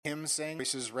hymns sing.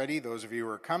 Voices ready, those of you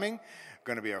who are coming.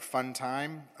 Going to be a fun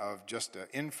time of just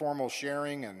informal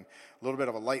sharing and a little bit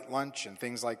of a light lunch and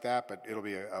things like that, but it'll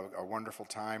be a wonderful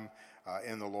time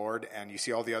in the Lord. And you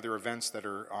see all the other events that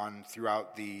are on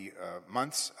throughout the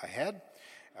months ahead.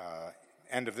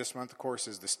 End of this month, of course,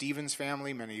 is the Stevens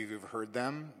family. Many of you have heard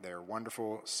them. They're a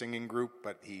wonderful singing group,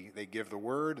 but they give the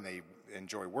word and they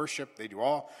enjoy worship. They do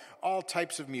all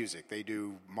types of music. They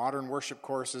do modern worship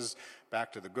courses,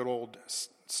 back to the good old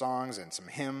songs and some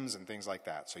hymns and things like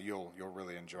that. So you'll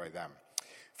really enjoy them.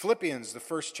 Philippians, the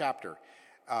first chapter.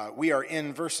 We are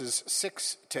in verses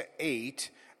 6 to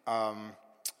 8.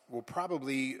 We'll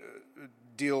probably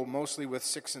deal mostly with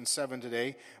 6 and 7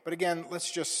 today. But again,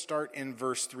 let's just start in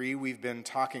verse 3. We've been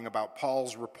talking about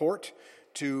Paul's report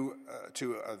to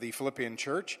the Philippian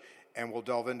church, and we'll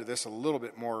delve into this a little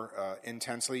bit more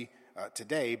intensely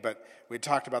today. But we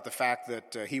talked about the fact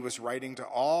that he was writing to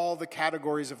all the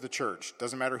categories of the church.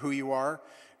 Doesn't matter who you are.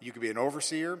 You could be an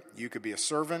overseer, you could be a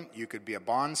servant, you could be a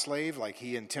bond slave like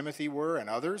he and Timothy were and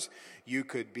others. You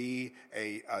could be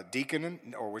a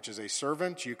deacon, or which is a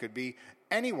servant. You could be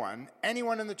anyone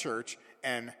in the church,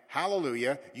 and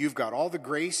hallelujah, you've got all the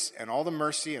grace and all the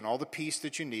mercy and all the peace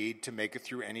that you need to make it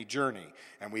through any journey.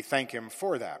 And we thank him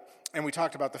for that. And we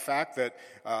talked about the fact that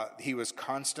he was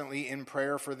constantly in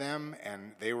prayer for them,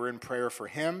 and they were in prayer for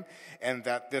him, and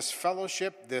that this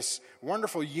fellowship, this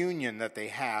wonderful union that they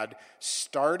had,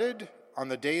 started on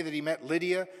the day that he met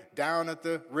Lydia down at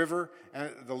the river,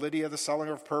 the Lydia, the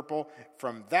seller of purple.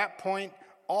 From that point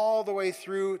all the way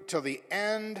through till the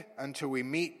end, until we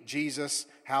meet Jesus,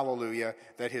 hallelujah,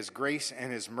 that his grace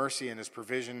and his mercy and his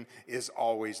provision is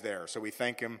always there. So we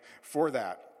thank him for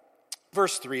that.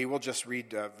 Verse 3, we'll just read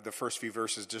the first few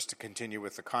verses just to continue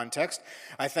with the context.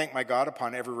 I thank my God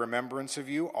upon every remembrance of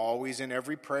you, always in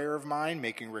every prayer of mine,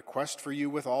 making request for you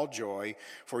with all joy,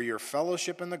 for your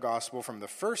fellowship in the gospel from the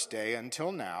first day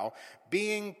until now,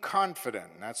 being confident,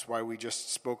 and that's why we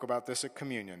just spoke about this at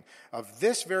communion, of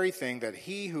this very thing, that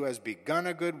he who has begun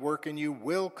a good work in you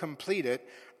will complete it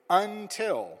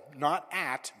until, not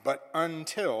at, but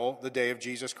until the day of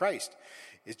Jesus Christ.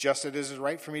 It's just as it is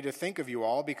right for me to think of you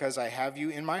all, because I have you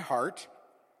in my heart,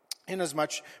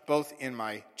 inasmuch both in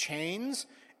my chains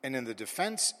and in the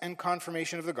defense and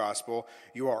confirmation of the gospel,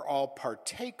 you are all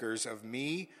partakers of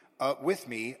me, with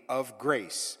me, of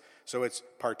grace. So it's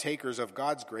partakers of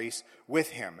God's grace with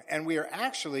him. And we are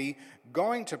actually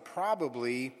going to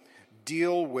probably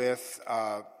deal with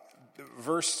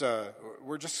we're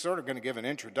just sort of going to give an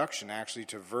introduction actually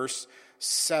to verse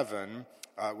 7.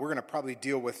 We're going to probably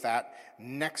deal with that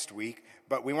next week,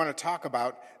 but we want to talk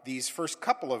about these first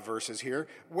couple of verses here,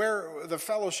 where the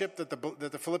fellowship that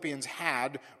the Philippians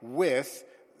had with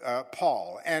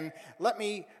Paul. And let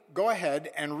me go ahead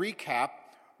and recap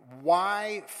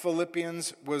why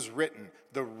Philippians was written,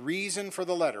 the reason for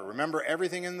the letter. Remember,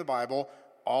 everything in the Bible,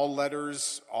 all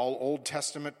letters, all Old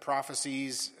Testament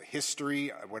prophecies,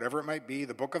 history, whatever it might be,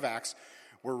 the book of Acts,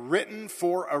 were written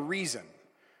for a reason.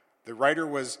 The writer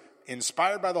was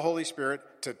inspired by the Holy Spirit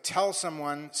to tell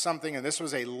someone something, and this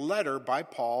was a letter by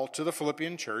Paul to the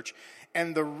Philippian church.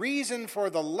 And the reason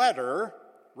for the letter,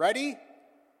 ready?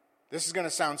 This is going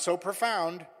to sound so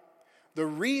profound. The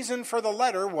reason for the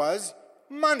letter was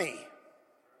money.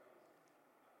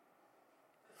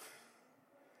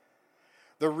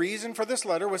 The reason for this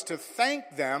letter was to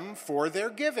thank them for their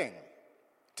giving,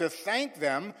 to thank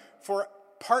them for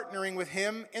partnering with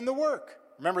him in the work.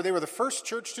 Remember, they were the first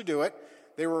church to do it.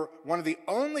 They were one of the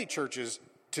only churches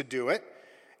to do it,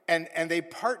 and they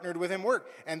partnered with him work,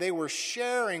 and they were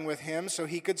sharing with him so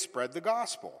he could spread the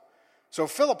gospel. So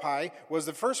Philippi was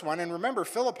the first one, and remember,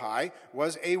 Philippi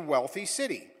was a wealthy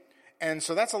city. And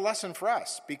so that's a lesson for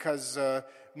us, because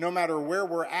no matter where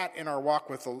we're at in our walk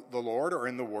with the Lord or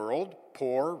in the world,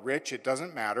 poor, rich, it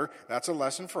doesn't matter. That's a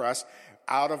lesson for us.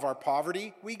 Out of our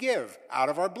poverty, we give. Out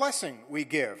of our blessing, we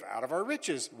give. Out of our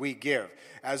riches, we give.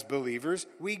 As believers,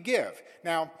 we give.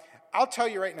 Now, I'll tell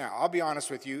you right now, I'll be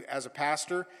honest with you, as a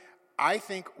pastor, I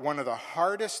think one of the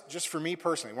hardest, just for me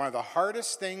personally, one of the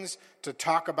hardest things to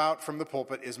talk about from the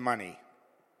pulpit is money.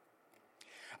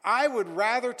 I would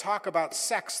rather talk about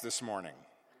sex this morning.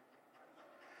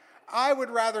 I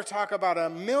would rather talk about a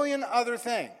million other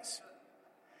things.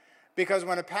 Because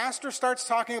when a pastor starts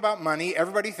talking about money,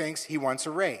 everybody thinks he wants a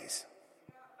raise,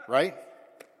 right?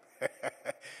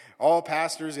 All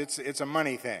pastors, it's a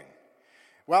money thing.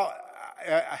 Well,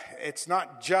 it's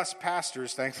not just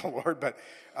pastors, thank the Lord, but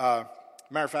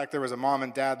matter of fact, there was a mom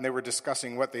and dad, and they were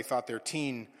discussing what they thought their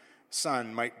teen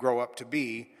son might grow up to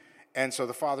be. And so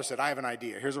the father said, I have an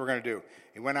idea. Here's what we're going to do.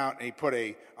 He went out and he put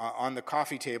on the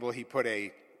coffee table, he put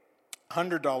a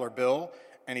 $100 bill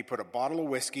and he put a bottle of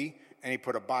whiskey, and he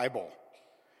put a Bible.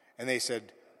 And they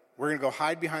said, we're going to go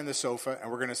hide behind the sofa,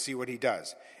 and we're going to see what he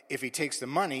does. If he takes the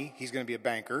money, he's going to be a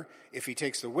banker. If he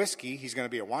takes the whiskey, he's going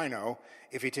to be a wino.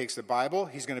 If he takes the Bible,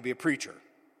 he's going to be a preacher.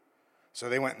 So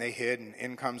they went and they hid, and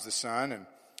in comes the son, and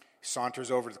he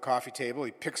saunters over to the coffee table.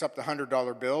 He picks up the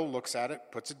 $100 bill, looks at it,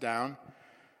 puts it down,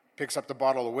 picks up the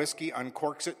bottle of whiskey,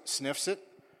 uncorks it, sniffs it,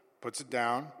 puts it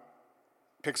down,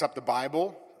 picks up the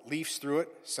Bible, leafs through it,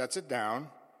 sets it down.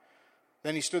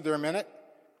 Then he stood there a minute,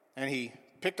 and he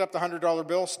picked up the $100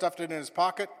 bill, stuffed it in his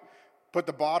pocket, put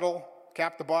the bottle,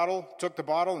 capped the bottle, took the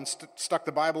bottle, and stuck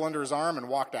the Bible under his arm and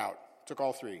walked out. Took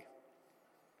all three.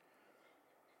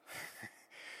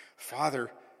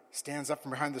 Father stands up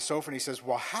from behind the sofa and he says,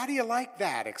 well, how do you like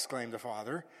that? Exclaimed the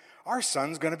father. Our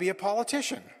son's going to be a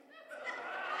politician.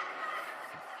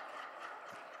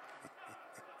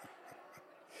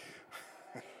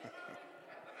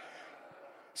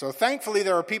 So thankfully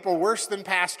there are people worse than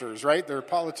pastors, right? They're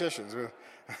politicians.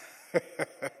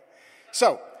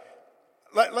 So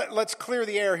let's clear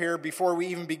the air here before we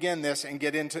even begin this and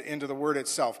get into the word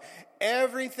itself.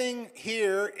 Everything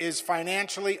here is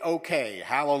financially okay.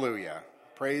 Hallelujah.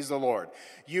 Praise the Lord.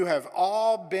 You have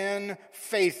all been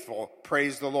faithful.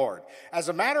 Praise the Lord. As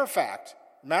a matter of fact,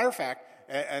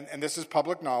 and this is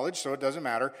public knowledge, so it doesn't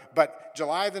matter. But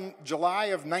July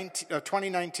of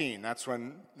 2019. That's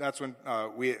when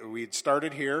we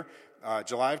started here.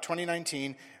 July of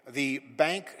 2019. The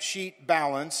bank sheet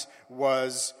balance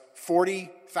was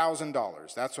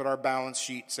 $40,000. That's what our balance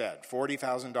sheet said.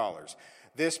 $40,000.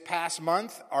 This past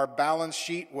month, our balance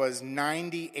sheet was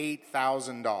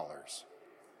 $98,000.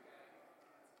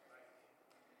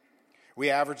 We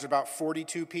averaged about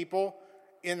 42 people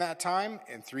in that time,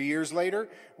 and 3 years later,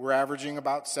 we're averaging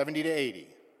about 70 to 80.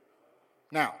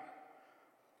 Now,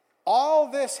 all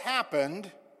this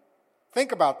happened,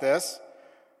 think about this,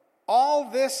 all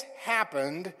this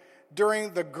happened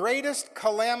during the greatest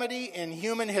calamity in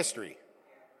human history.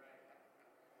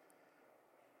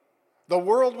 The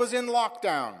world was in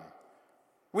lockdown.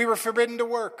 We were forbidden to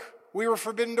work. We were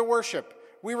forbidden to worship.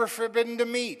 We were forbidden to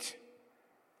meet.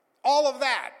 All of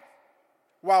that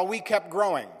while we kept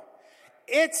growing.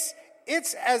 It's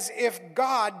as if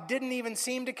God didn't even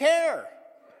seem to care.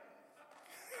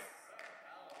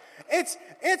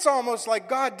 It's almost like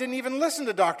God didn't even listen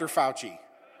to Dr. Fauci.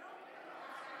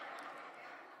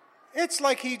 It's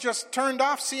like he just turned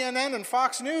off CNN and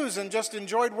Fox News and just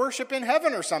enjoyed worship in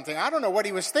heaven or something. I don't know what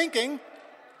he was thinking.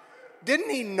 Didn't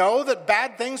he know that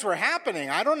bad things were happening?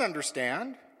 I don't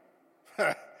understand.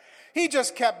 He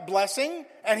just kept blessing,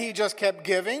 and he just kept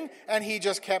giving, and he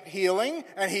just kept healing,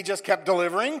 and he just kept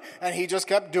delivering, and he just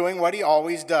kept doing what he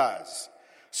always does.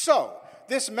 So,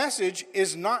 this message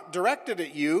is not directed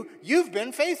at you. You've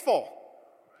been faithful.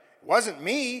 It wasn't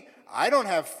me. I don't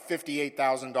have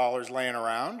 $58,000 laying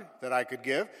around that I could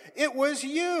give. It was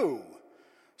you.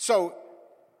 So,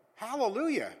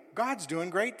 hallelujah. God's doing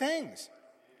great things.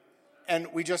 And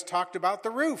we just talked about the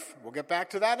roof. We'll get back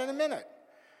to that in a minute.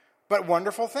 But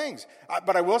wonderful things.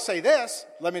 But I will say this.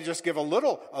 Let me just give a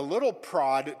little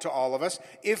prod to all of us.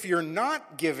 If you're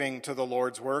not giving to the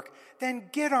Lord's work, then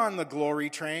get on the glory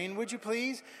train, would you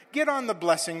please? Get on the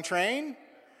blessing train.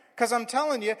 Because I'm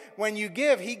telling you, when you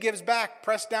give, he gives back,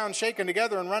 pressed down, shaken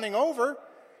together, and running over.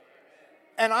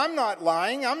 And I'm not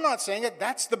lying. I'm not saying it.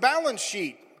 That's the balance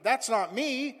sheet. That's not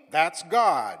me. That's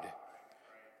God.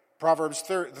 Proverbs,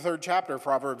 the third chapter,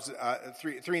 Proverbs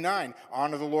 3:9.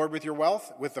 Honor the Lord with your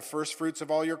wealth, with the first fruits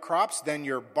of all your crops. Then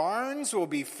your barns will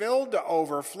be filled to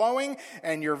overflowing,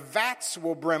 and your vats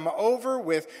will brim over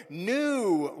with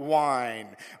new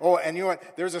wine. Oh, and you know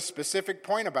what? There's a specific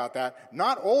point about that.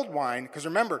 Not old wine, because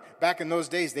remember, back in those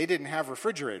days, they didn't have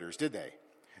refrigerators, did they?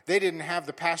 They didn't have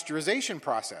the pasteurization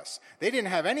process. They didn't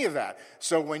have any of that.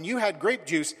 So when you had grape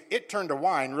juice, it turned to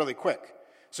wine really quick.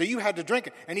 So you had to drink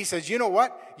it. And he says, you know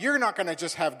what? You're not going to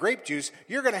just have grape juice.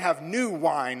 You're going to have new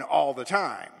wine all the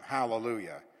time.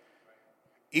 Hallelujah.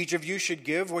 Each of you should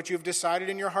give what you've decided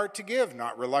in your heart to give,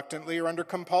 not reluctantly or under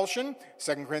compulsion.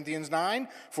 2 Corinthians 9,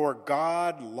 for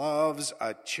God loves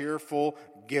a cheerful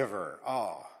giver.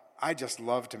 Oh, I just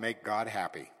love to make God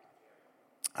happy.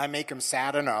 I make him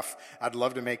sad enough. I'd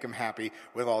love to make him happy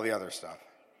with all the other stuff.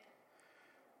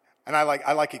 And I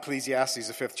like Ecclesiastes,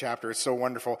 the 5th chapter. It's so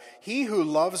wonderful. He who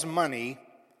loves money,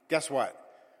 guess what?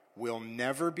 Will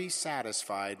never be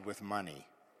satisfied with money.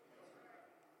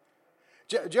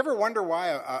 Do you ever wonder why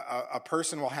a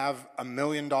person will have $1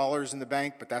 million in the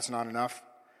bank, but that's not enough?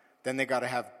 Then they got to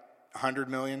have 100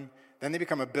 million. Then they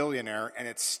become a billionaire, and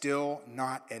it's still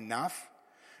not enough.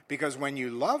 Because when you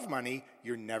love money,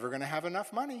 you're never going to have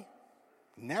enough money.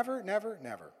 Never, never,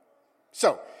 never.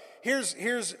 So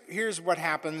here's what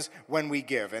happens when we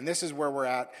give, and this is where we're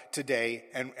at today,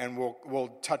 and we'll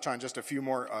touch on just a few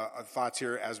more thoughts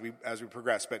here as we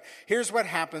progress. But here's what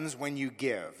happens when you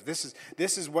give. This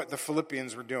is what the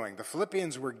Philippians were doing. The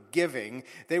Philippians were giving.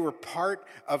 They were part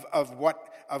of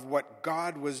what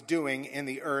God was doing in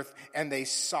the earth, and they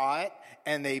saw it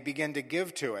and they began to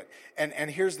give to it. And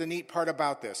here's the neat part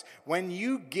about this: when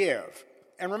you give.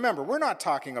 And remember, we're not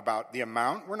talking about the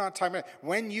amount. We're not talking about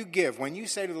when you give, when you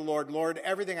say to the Lord, Lord,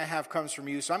 everything I have comes from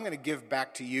you, so I'm going to give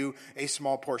back to you a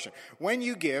small portion. When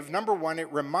you give, number one,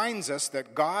 it reminds us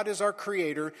that God is our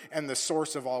creator and the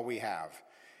source of all we have.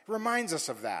 It reminds us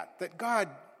of that God,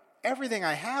 everything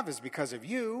I have is because of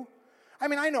you. I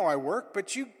mean, I know I work,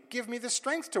 but you give me the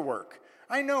strength to work.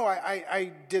 I know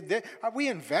I did this. We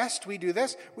invest, we do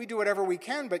this, we do whatever we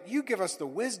can, but you give us the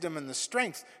wisdom and the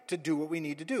strength to do what we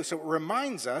need to do. So it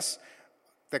reminds us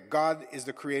that God is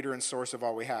the creator and source of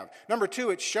all we have. Number two,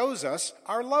 it shows us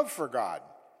our love for God.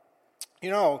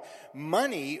 You know,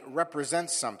 money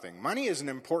represents something. Money is an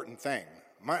important thing.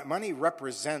 Money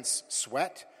represents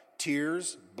sweat,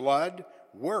 tears, blood,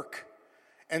 work.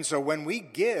 And so when we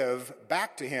give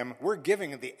back to him, we're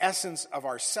giving the essence of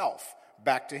ourself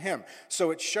back to him.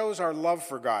 So it shows our love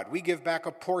for God. We give back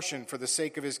a portion for the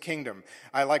sake of his kingdom.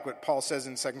 I like what Paul says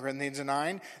in 2 Corinthians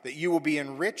 9, that you will be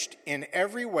enriched in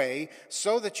every way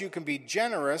so that you can be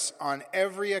generous on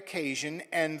every occasion,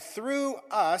 and through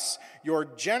us, your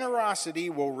generosity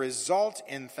will result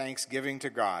in thanksgiving to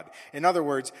God. In other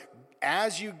words,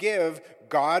 as you give,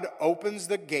 God opens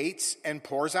the gates and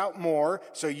pours out more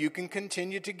so you can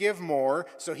continue to give more,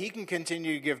 so he can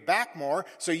continue to give back more,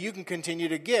 so you can continue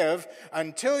to give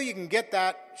until you can get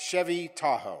that Chevy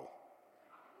Tahoe.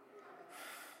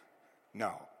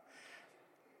 No.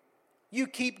 You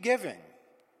keep giving.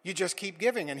 You just keep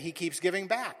giving, and he keeps giving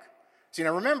back. See,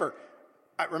 now remember,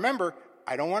 I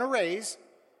don't want to raise.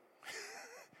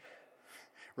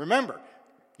 Remember,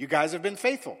 you guys have been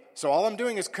faithful. So all I'm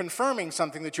doing is confirming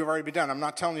something that you've already been done. I'm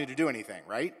not telling you to do anything,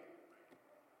 right?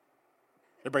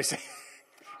 Everybody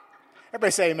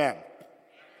say amen.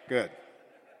 Good.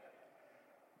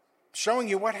 Showing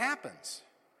you what happens.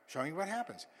 So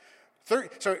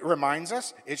it reminds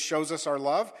us, it shows us our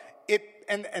love.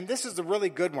 And this is the really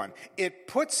good one. It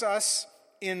puts us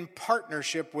in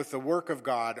partnership with the work of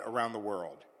God around the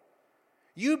world.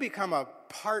 You become a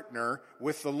partner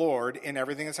with the Lord in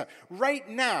everything that's happening. Right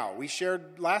now, we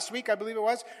shared last week, I believe it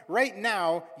was, right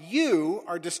now, you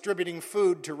are distributing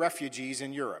food to refugees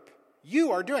in Europe.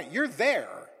 You're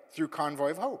there through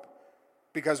Convoy of Hope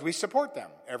because we support them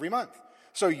every month.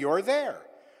 So you're there.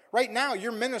 Right now,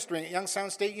 you're ministering at Youngstown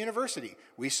State University.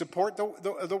 We support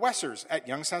the Wessers at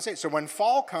Youngstown State. So when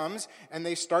fall comes and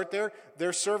they start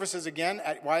their services again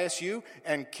at YSU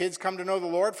and kids come to know the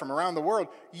Lord from around the world,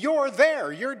 you're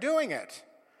there. You're doing it.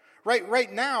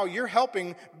 Right now, you're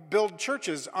helping build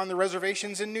churches on the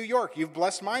reservations in New York. You've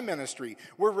blessed my ministry.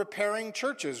 We're repairing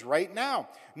churches right now.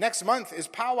 Next month is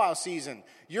powwow season.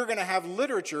 You're going to have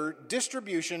literature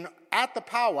distribution at the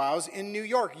powwows in New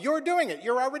York. You're doing it.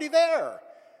 You're already there.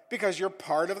 Because you're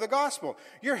part of the gospel.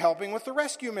 You're helping with the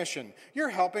rescue mission. You're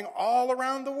helping all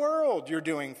around the world. You're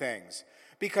doing things.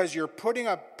 Because you're putting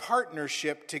a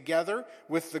partnership together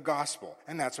with the gospel.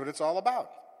 And that's what it's all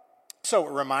about. So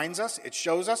it reminds us, it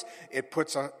shows us, it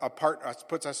puts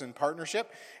us in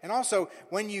partnership. And also,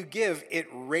 when you give, it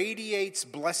radiates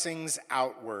blessings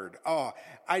outward. Oh,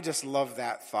 I just love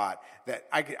that thought. That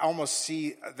I could almost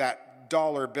see that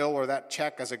dollar bill or that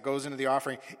check as it goes into the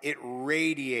offering. It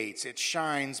radiates, it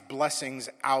shines blessings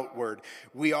outward.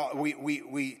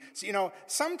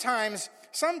 Sometimes,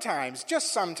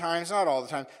 just sometimes, not all the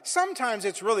time, sometimes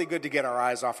it's really good to get our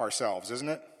eyes off ourselves, isn't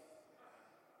it?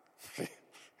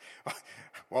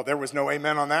 Well, there was no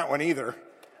amen on that one either.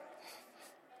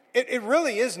 It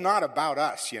really is not about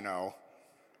us,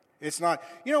 It's not.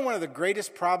 One of the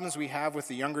greatest problems we have with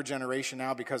the younger generation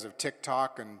now because of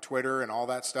TikTok and Twitter and all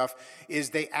that stuff is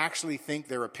they actually think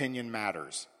their opinion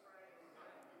matters.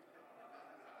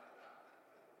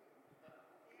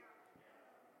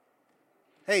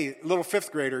 Hey, little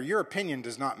fifth grader, your opinion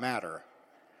does not matter.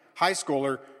 High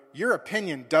schooler, your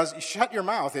opinion does. Shut your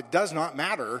mouth. It does not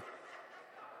matter.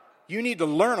 You need to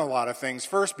learn a lot of things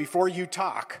first before you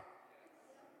talk.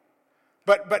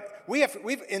 But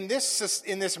we've in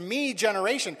this me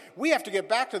generation, we have to get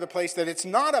back to the place that it's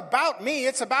not about me,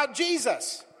 it's about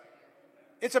Jesus.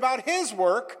 It's about his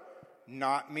work,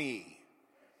 not me.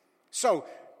 So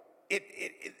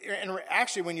and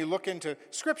actually when you look into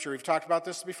Scripture, we've talked about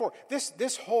this before.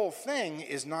 This whole thing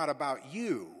is not about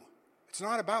you. It's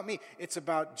not about me. It's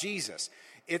about Jesus.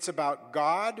 It's about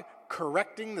God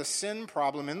correcting the sin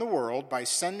problem in the world by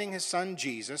sending his son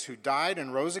Jesus, who died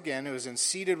and rose again, who is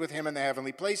seated with him in the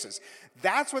heavenly places.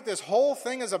 That's what this whole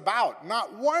thing is about.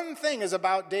 Not one thing is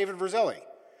about David Verzilli.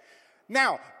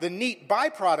 Now, the neat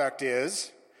byproduct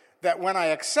is that when I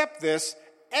accept this,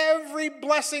 every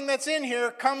blessing that's in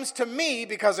here comes to me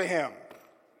because of him.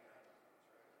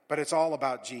 But it's all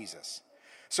about Jesus.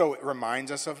 So it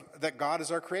reminds us that God is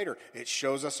our creator. It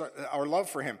shows us our love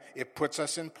for him. It puts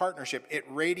us in partnership. It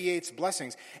radiates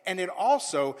blessings. And it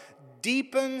also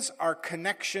deepens our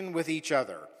connection with each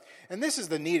other. And this is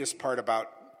the neatest part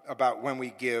about when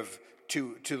we give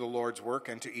to the Lord's work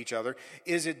and to each other,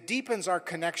 is it deepens our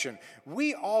connection.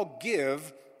 We all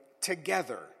give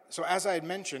together. So as I had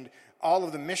mentioned, all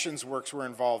of the missions works we're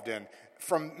involved in,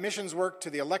 from missions work to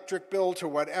the electric bill to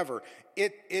whatever,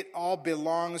 it all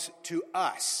belongs to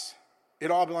us.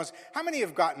 It all belongs. How many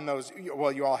have gotten those?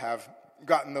 Well, you all have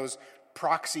gotten those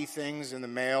proxy things in the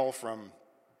mail from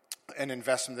an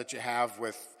investment that you have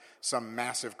with some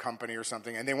massive company or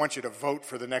something, and they want you to vote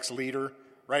for the next leader,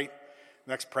 right?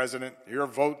 Next president. Your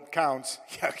vote counts.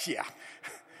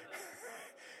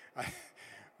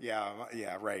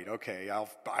 Yeah, right, okay.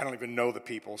 I don't even know the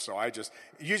people, so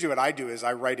usually what I do is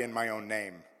I write in my own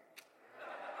name.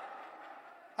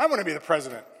 I want to be the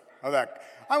president of that.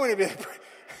 I want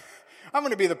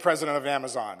to be the president of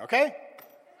Amazon, okay?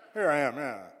 Here I am,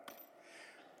 yeah.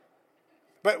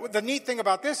 But the neat thing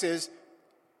about this is,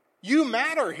 you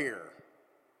matter here.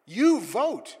 You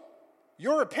vote.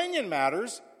 Your opinion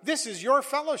matters. This is your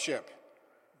fellowship.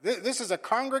 This is a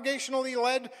congregationally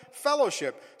led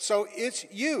fellowship. So it's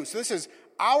you. So this is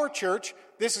our church.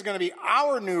 This is going to be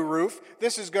our new roof.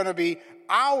 This is going to be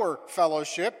our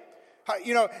fellowship.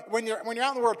 You know, when you're out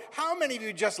in the world, how many of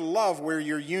you just love where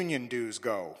your union dues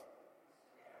go?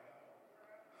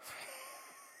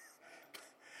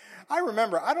 I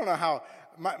remember, I don't know how,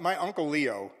 my Uncle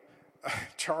Leo,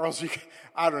 Charles,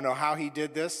 I don't know how he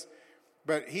did this,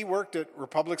 but he worked at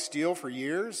Republic Steel for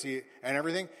years and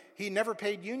everything. He never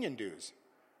paid union dues.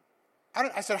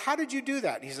 I said, how did you do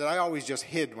that? He said, I always just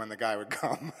hid when the guy would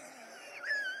come.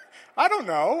 I don't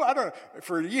know.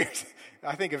 For years.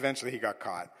 I think eventually he got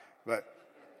caught. But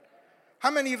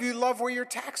how many of you love where your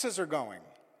taxes are going?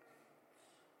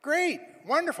 Great.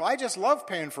 Wonderful. I just love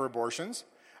paying for abortions.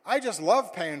 I just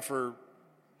love paying for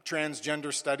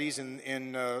transgender studies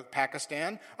in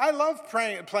Pakistan. I love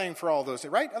playing for all those,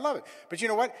 right? I love it. But you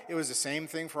know what? It was the same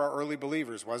thing for our early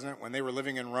believers, wasn't it? When they were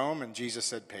living in Rome and Jesus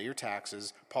said, pay your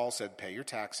taxes. Paul said, pay your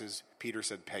taxes. Peter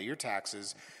said, pay your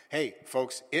taxes. Hey,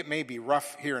 folks, it may be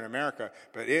rough here in America,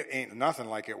 but it ain't nothing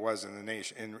like it was in the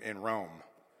nation in Rome.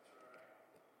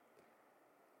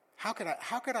 How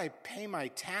could I pay my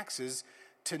taxes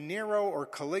to Nero or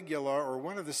Caligula or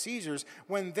one of the Caesars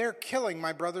when they're killing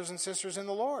my brothers and sisters in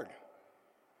the Lord?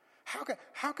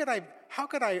 How could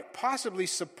I possibly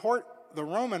support the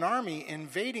Roman army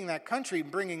invading that country,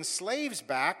 bringing slaves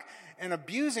back and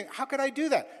abusing? How could I do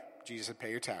that? Jesus said, pay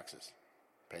your taxes.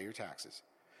 Pay your taxes.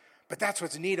 But that's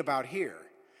what's neat about here,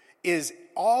 is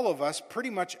all of us pretty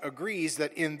much agrees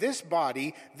that in this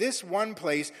body, this one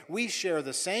place, we share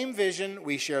the same vision,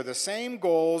 we share the same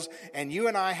goals, and you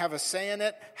and I have a say in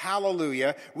it.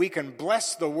 Hallelujah. We can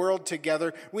bless the world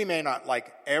together. We may not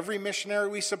like every missionary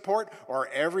we support or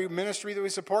every ministry that we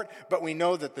support, but we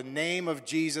know that the name of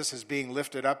Jesus is being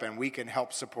lifted up and we can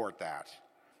help support that.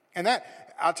 And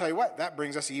that, I'll tell you what, that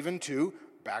brings us even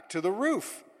back to the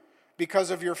roof.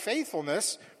 Because of your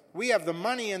faithfulness, we have the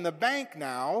money in the bank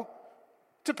now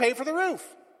to pay for the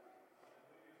roof.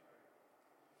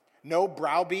 No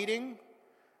browbeating,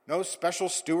 no special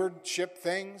stewardship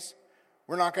things.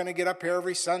 We're not going to get up here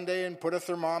every Sunday and put a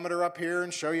thermometer up here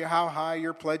and show you how high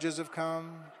your pledges have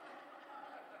come.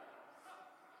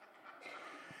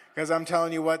 Because I'm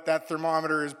telling you what, that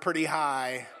thermometer is pretty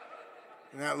high.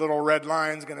 And that little red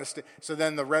line's going to stay. So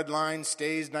then the red line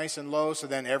stays nice and low. So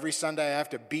then every Sunday I have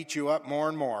to beat you up more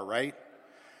and more, right?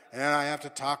 And then I have to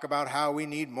talk about how we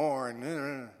need more.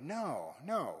 And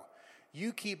no.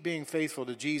 You keep being faithful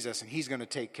to Jesus, and he's going to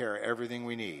take care of everything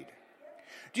we need.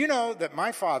 Do you know that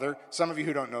my father, some of you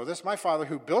who don't know this, my father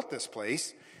who built this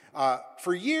place,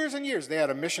 for years and years, they had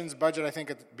a missions budget, I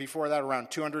think before that,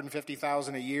 around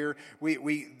 $250,000 a year.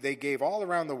 They gave all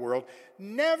around the world.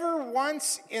 Never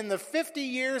once in the 50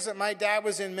 years that my dad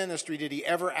was in ministry did he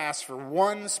ever ask for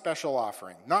one special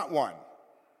offering. Not one.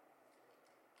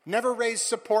 Never raised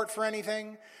support for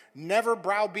anything. Never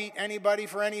browbeat anybody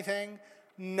for anything.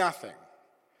 Nothing.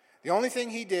 The only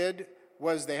thing he did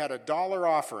was they had a $1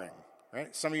 offering.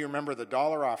 Right? Some of you remember the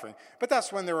 $1 offering. But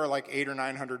that's when there were like 800 or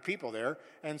 900 people there.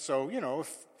 And so,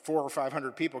 if 400 or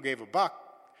 500 people gave $1,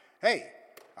 hey,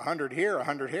 100 here,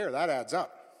 100 here, that adds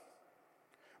up.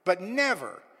 But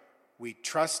never, we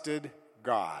trusted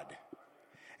God.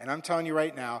 And I'm telling you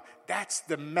right now, that's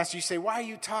the message. You say, why are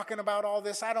you talking about all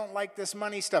this? I don't like this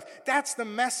money stuff. That's the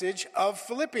message of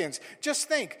Philippians. Just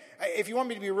think, if you want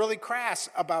me to be really crass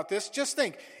about this, just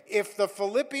think, if the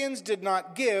Philippians did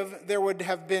not give, there would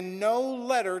have been no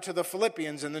letter to the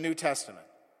Philippians in the New Testament.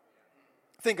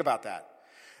 Think about that.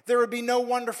 There would be no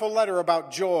wonderful letter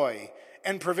about joy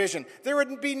and provision. There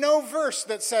would be no verse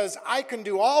that says, I can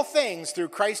do all things through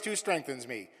Christ who strengthens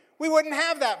me. We wouldn't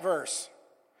have that verse.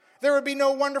 There would be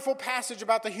no wonderful passage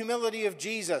about the humility of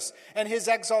Jesus and his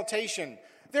exaltation.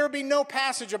 There would be no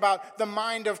passage about the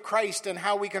mind of Christ and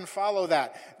how we can follow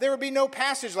that. There would be no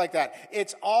passage like that.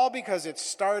 It's all because it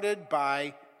started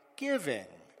by giving.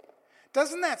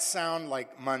 Doesn't that sound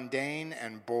like mundane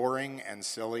and boring and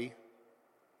silly?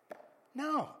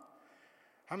 No.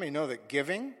 How many know that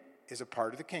giving is a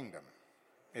part of the kingdom?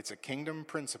 It's a kingdom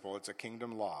principle. It's a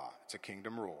kingdom law. It's a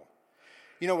kingdom rule.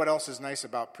 You know what else is nice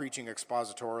about preaching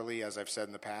expositorily, as I've said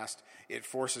in the past? It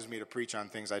forces me to preach on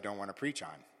things I don't want to preach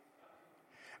on.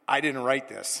 I didn't write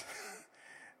this,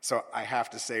 so I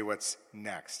have to say what's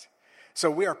next.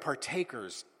 So we are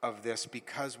partakers of this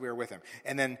because we're with him.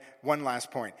 And then one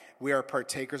last point. We are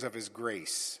partakers of his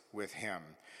grace with him.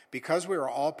 Because we are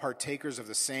all partakers of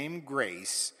the same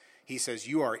grace, he says,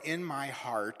 you are in my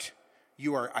heart.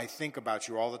 I think about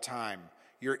you all the time.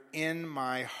 You're in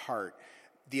my heart.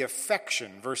 The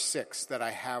affection, verse 6, that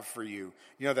I have for you.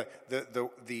 You know,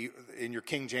 the in your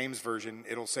King James Version,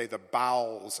 it'll say the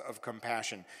bowels of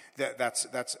compassion. That's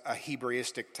a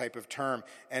Hebraistic type of term.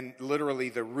 And literally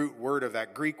the root word of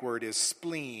that Greek word is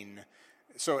spleen.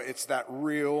 So it's that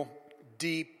real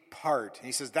deep part. And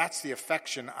he says, that's the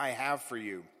affection I have for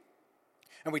you.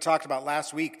 And we talked about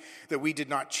last week that we did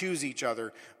not choose each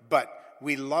other, but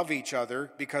we love each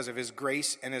other because of his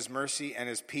grace and his mercy and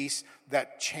his peace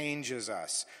that changes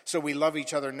us. So we love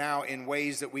each other now in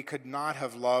ways that we could not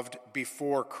have loved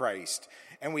before Christ.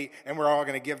 And we're all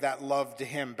going to give that love to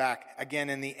him back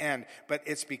again in the end. But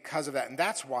it's because of that. And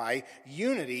that's why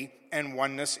unity and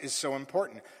oneness is so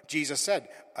important. Jesus said,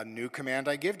 a new command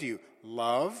I give to you,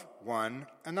 love one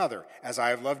another. As I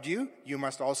have loved you, you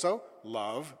must also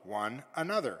love one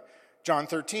another. John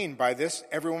 13, by this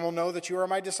everyone will know that you are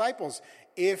my disciples,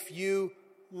 if you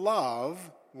love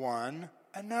one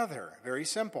another. Very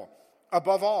simple.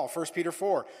 Above all, 1 Peter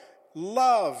 4,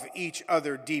 love each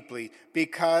other deeply,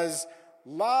 because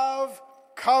love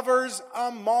covers a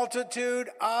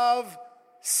multitude of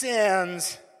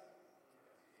sins.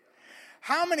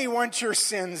 How many want your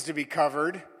sins to be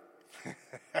covered?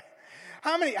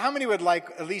 How many would like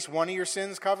at least one of your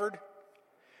sins covered?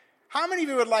 How many of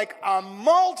you would like a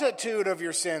multitude of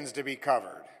your sins to be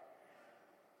covered?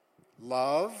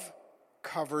 Love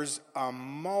covers a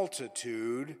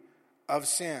multitude of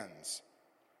sins.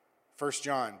 1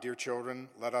 John, dear children,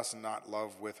 let us not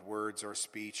love with words or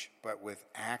speech, but with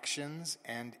actions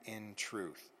and in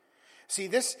truth. See,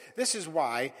 this is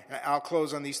why, and I'll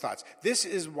close on these thoughts, this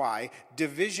is why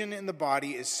division in the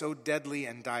body is so deadly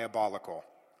and diabolical.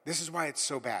 This is why it's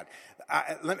so bad.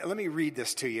 Let me read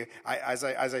this to you. As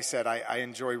I said, I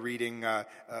enjoy reading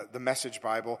the Message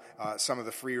Bible, some of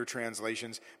the freer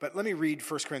translations. But let me read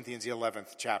 1 Corinthians, the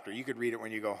 11th chapter. You could read it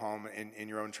when you go home in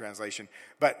your own translation.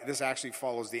 But this actually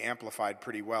follows the Amplified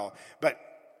pretty well. But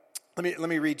let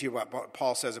me read to you what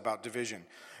Paul says about division.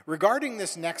 Regarding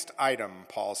this next item,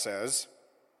 Paul says,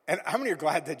 and how many are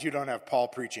glad that you don't have Paul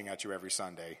preaching at you every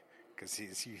Sunday? Because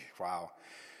wow.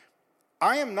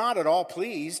 I am not at all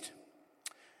pleased.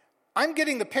 I'm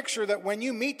getting the picture that when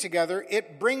you meet together,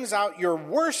 it brings out your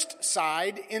worst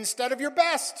side instead of your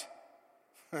best.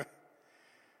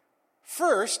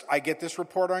 First, I get this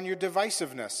report on your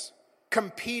divisiveness,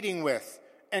 competing with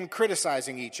and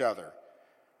criticizing each other.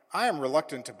 I am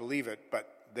reluctant to believe it, but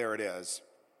there it is.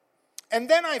 And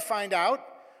then I find out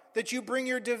that you bring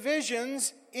your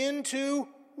divisions into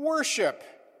worship.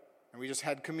 And we just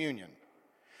had communion.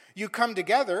 You come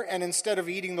together, and instead of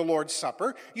eating the Lord's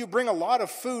Supper, you bring a lot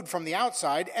of food from the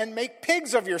outside and make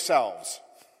pigs of yourselves.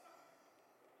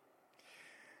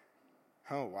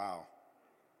 Oh, wow.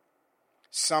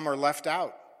 Some are left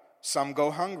out. Some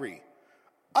go hungry.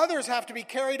 Others have to be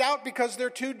carried out because they're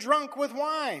too drunk with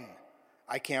wine.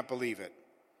 I can't believe it.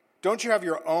 Don't you have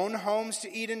your own homes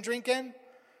to eat and drink in?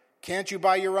 Can't you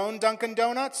buy your own Dunkin'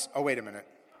 Donuts? Oh, wait a minute.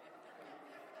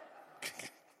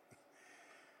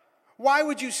 Why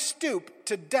would you stoop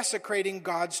to desecrating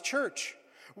God's church?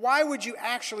 Why would you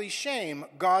actually shame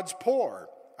God's poor?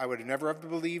 I would have never have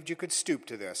believed you could stoop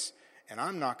to this, and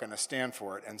I'm not going to stand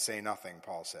for it and say nothing,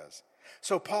 Paul says.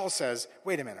 So Paul says,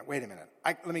 wait a minute.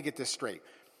 Let me get this straight.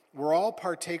 We're all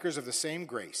partakers of the same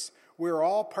grace. We're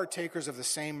all partakers of the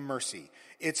same mercy.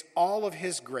 It's all of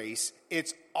his grace.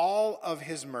 It's all of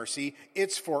his mercy.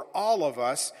 It's for all of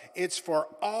us. It's for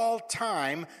all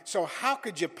time. So how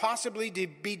could you possibly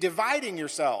be dividing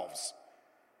yourselves?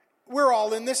 We're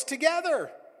all in this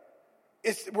together.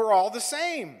 We're all the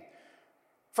same.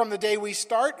 From the day we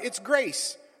start, it's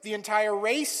grace. The entire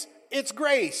race, it's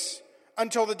grace.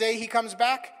 Until the day he comes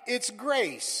back, it's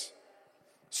grace.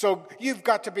 So you've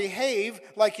got to behave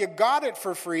like you got it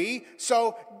for free,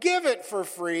 so give it for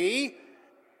free.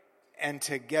 And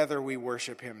together we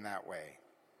worship him that way.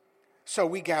 So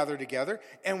we gather together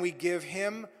and we give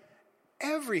him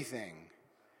everything.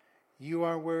 You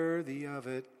are worthy of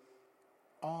it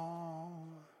all,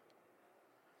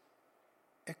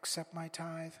 except my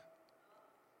tithe.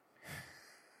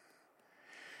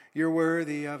 You're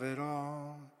worthy of it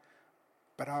all,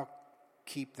 but I'll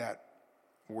keep that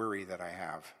worry that I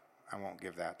have. I won't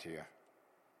give that to you.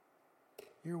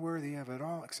 You're worthy of it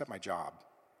all, except my job.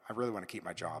 I really want to keep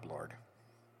my job, Lord.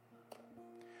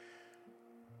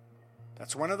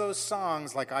 That's one of those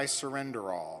songs like I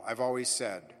Surrender All. I've always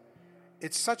said,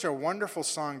 it's such a wonderful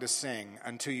song to sing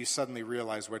until you suddenly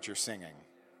realize what you're singing.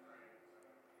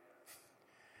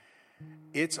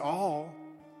 It's all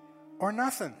or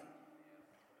nothing.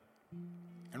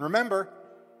 And remember,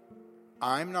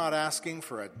 I'm not asking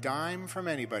for a dime from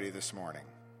anybody this morning.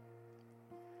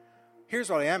 Here's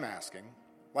what I am asking,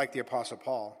 like the Apostle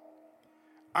Paul.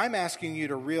 I'm asking you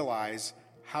to realize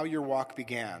how your walk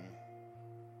began.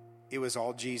 It was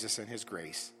all Jesus and his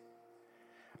grace.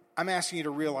 I'm asking you to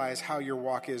realize how your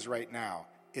walk is right now.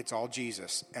 It's all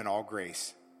Jesus and all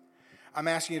grace. I'm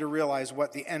asking you to realize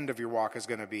what the end of your walk is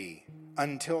going to be.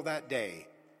 Until that day,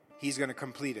 he's going to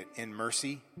complete it in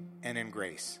mercy and in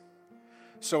grace.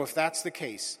 So if that's the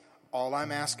case, all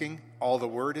I'm asking, all the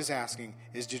word is asking,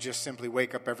 is to just simply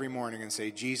wake up every morning and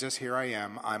say, Jesus, here I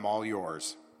am. I'm all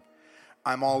yours.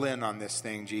 I'm all in on this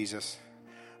thing, Jesus.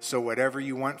 So whatever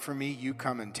you want from me, you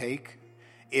come and take.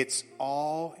 It's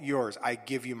all yours. I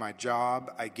give you my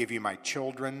job. I give you my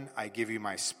children. I give you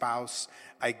my spouse.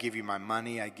 I give you my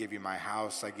money. I give you my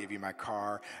house. I give you my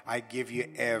car. I give you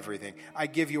everything. I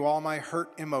give you all my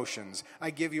hurt emotions. I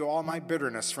give you all my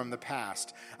bitterness from the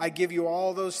past. I give you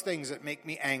all those things that make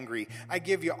me angry. I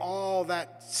give you all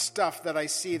that stuff that I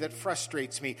see that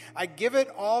frustrates me. I give it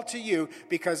all to you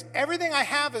because everything I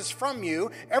have is from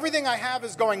you. Everything I have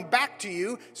is going back to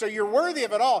you. So you're worthy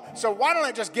of it all. So why don't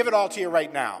I just give it all to you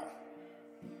right now?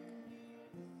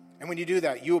 And when you do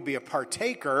that, you will be a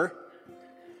partaker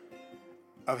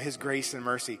of his grace and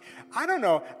mercy. I don't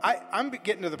know. I'm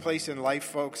getting to the place in life,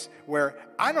 folks, where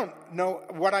I don't know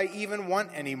what I even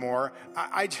want anymore.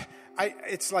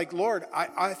 It's like, Lord,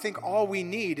 I think all we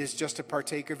need is just to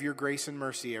partake of your grace and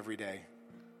mercy every day.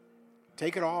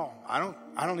 Take it all. I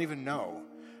don't even know.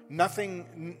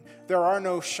 Nothing. There are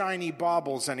no shiny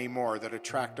baubles anymore that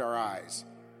attract our eyes.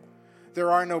 There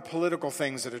are no political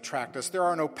things that attract us. There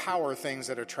are no power things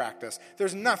that attract us.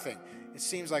 There's nothing. It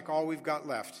seems like all we've got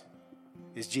left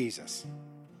is Jesus.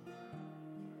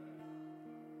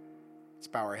 Let's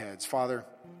bow our heads. Father,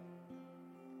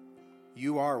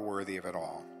 you are worthy of it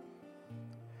all.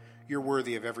 You're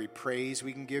worthy of every praise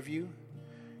we can give you.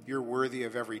 You're worthy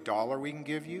of every dollar we can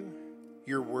give you.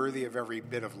 You're worthy of every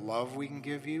bit of love we can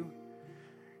give you.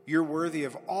 You're worthy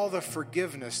of all the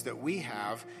forgiveness that we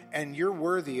have, and you're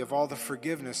worthy of all the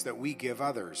forgiveness that we give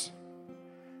others.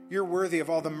 You're worthy of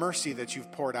all the mercy that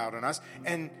you've poured out on us,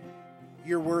 and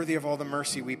you're worthy of all the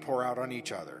mercy we pour out on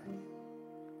each other.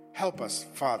 Help us,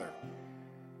 Father,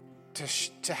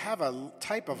 to have a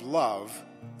type of love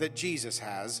that Jesus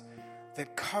has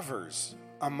that covers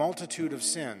a multitude of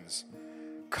sins,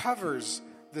 covers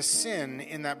the sin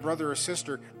in that brother or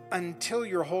sister until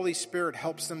your Holy Spirit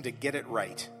helps them to get it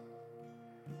right.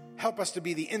 Help us to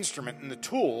be the instrument and the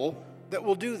tool that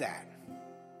will do that.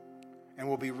 And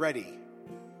we'll be ready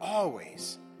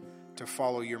always to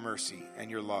follow your mercy and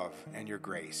your love and your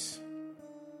grace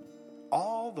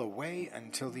all the way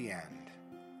until the end.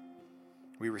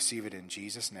 We receive it in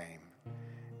Jesus' name.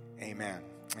 Amen.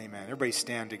 Amen. Everybody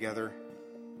stand together.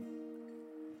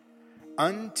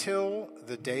 Until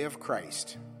the day of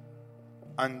Christ.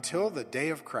 Until the day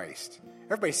of Christ.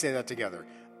 Everybody say that together.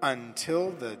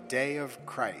 Until the day of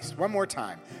Christ. One more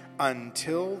time.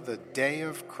 Until the day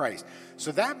of Christ.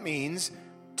 So that means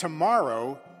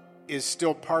tomorrow is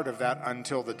still part of that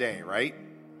until the day, right?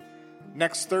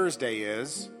 Next Thursday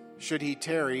is, should he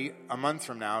tarry a month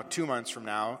from now, 2 months from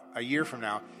now, a year from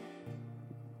now,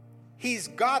 he's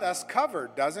got us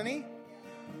covered, doesn't he?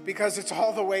 Because it's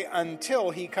all the way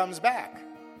until he comes back.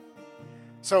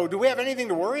 So do we have anything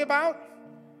to worry about?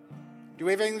 Do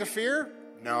we have anything to fear?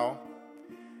 No,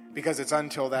 because it's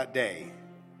until that day.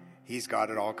 He's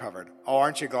got it all covered. Oh,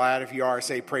 aren't you glad? If you are,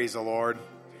 say praise the Lord.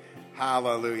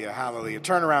 Hallelujah, hallelujah.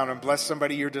 Turn around and bless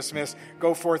somebody. You're dismissed.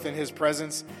 Go forth in his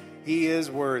presence. He is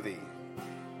worthy.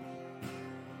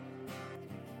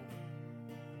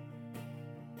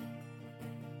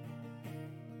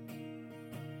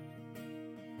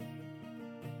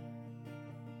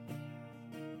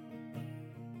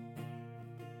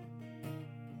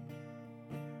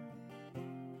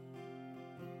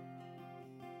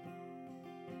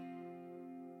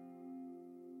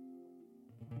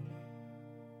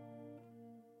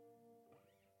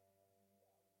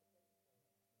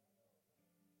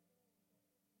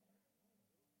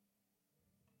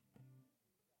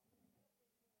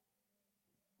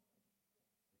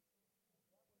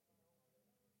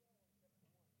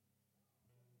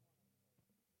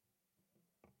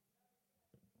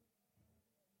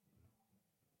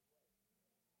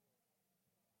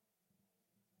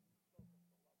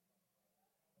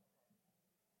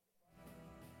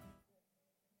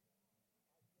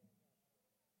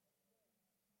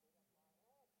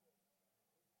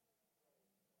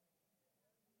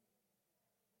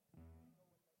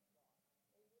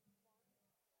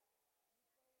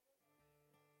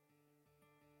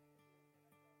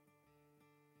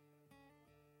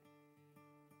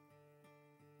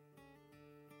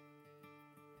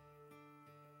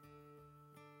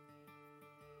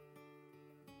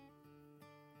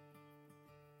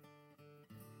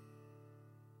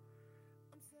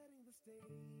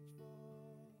 Stage for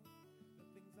the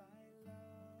things I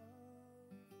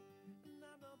love, and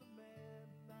I know the man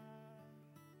I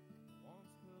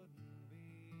once couldn't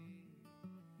be.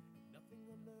 Nothing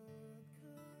on earth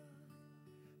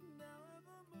could now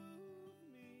ever move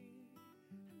me,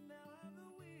 and now I have the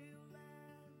will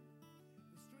and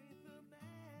the strength a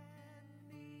man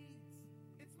needs.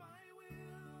 It's my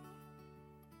will,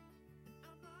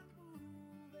 I'm not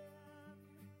moving,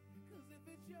 'cause if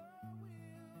it's your will,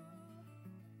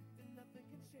 nothing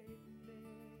can shake me.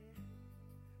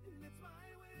 And it's my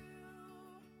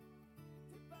will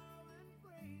to bow and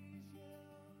praise you,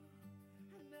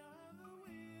 and now I have the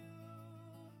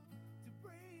will to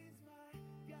praise my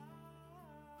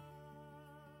God.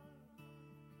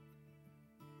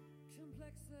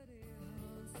 Complexity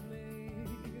haunts me,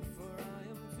 for I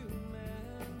am two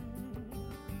men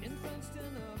entrenched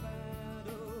in a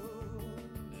battle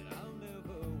that I'll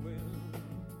never win.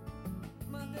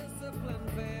 My discipline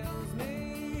fails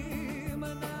me,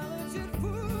 my knowledge it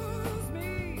fools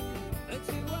me, that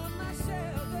you are my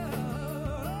shelter,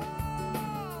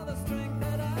 oh, the strength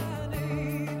that I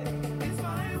need. It's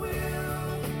my will,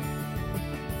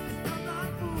 and I'm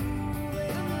not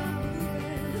moving,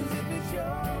 'cause if it's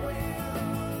your will,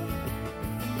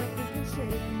 nothing can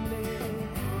shake me.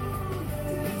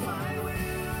 It's my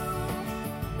will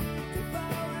to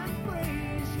bow and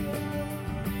praise you,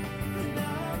 and I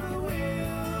have the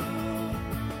will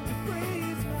to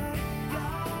praise my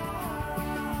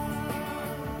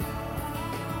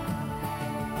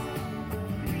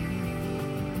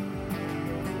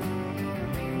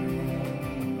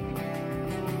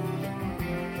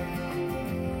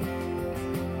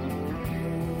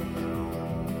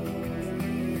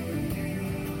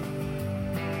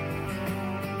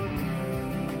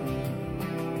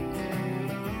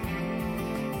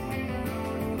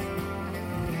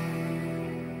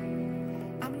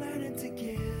I'm learning to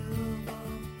give up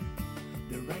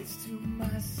the rights to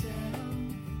myself,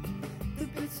 the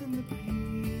bits and the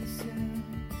pieces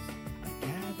I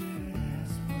gathered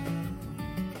as well.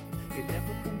 It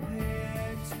never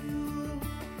compared to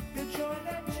the joy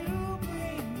that you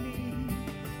bring me.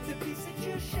 The peace that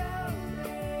you show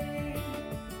me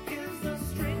is the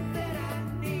strength that I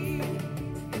need.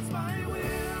 It's my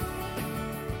will,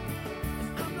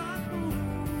 I'm not moving,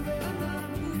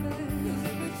 'cause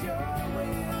if it's your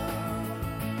will,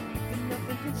 then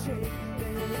nothing can shake me.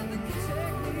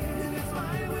 And it's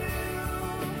my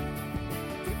will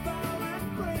to bow and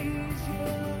praise you,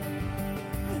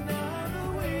 and I have the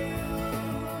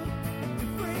will to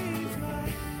praise my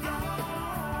God.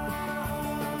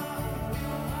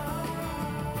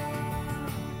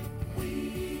 We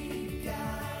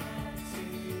got to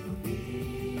be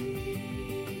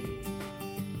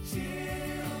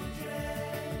children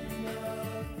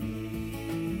of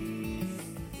peace.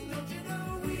 Don't you know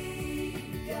we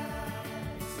got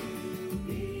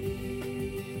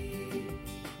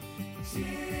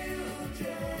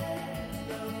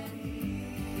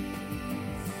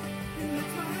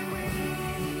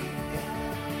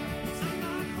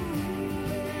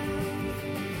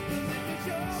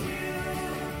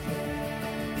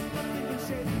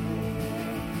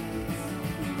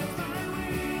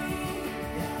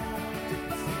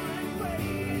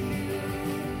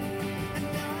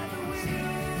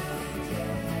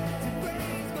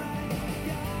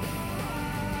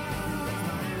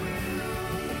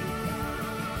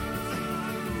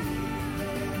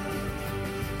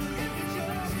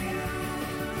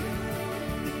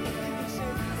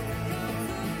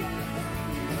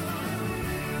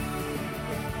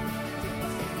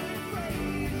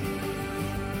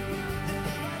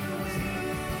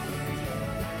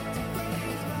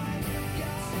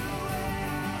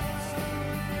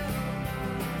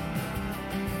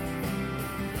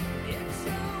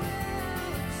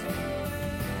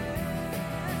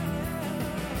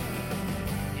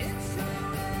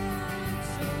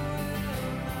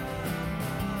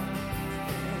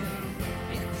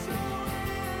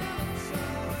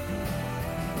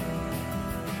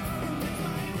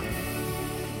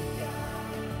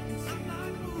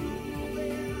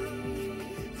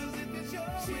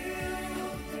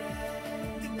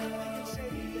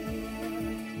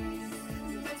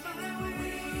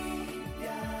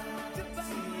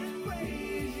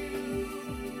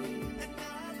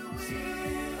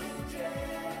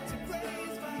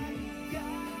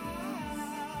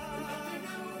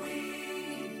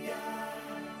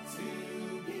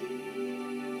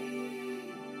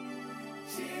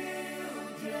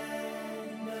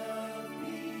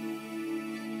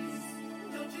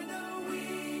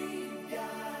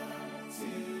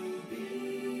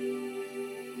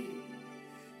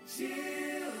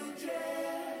children.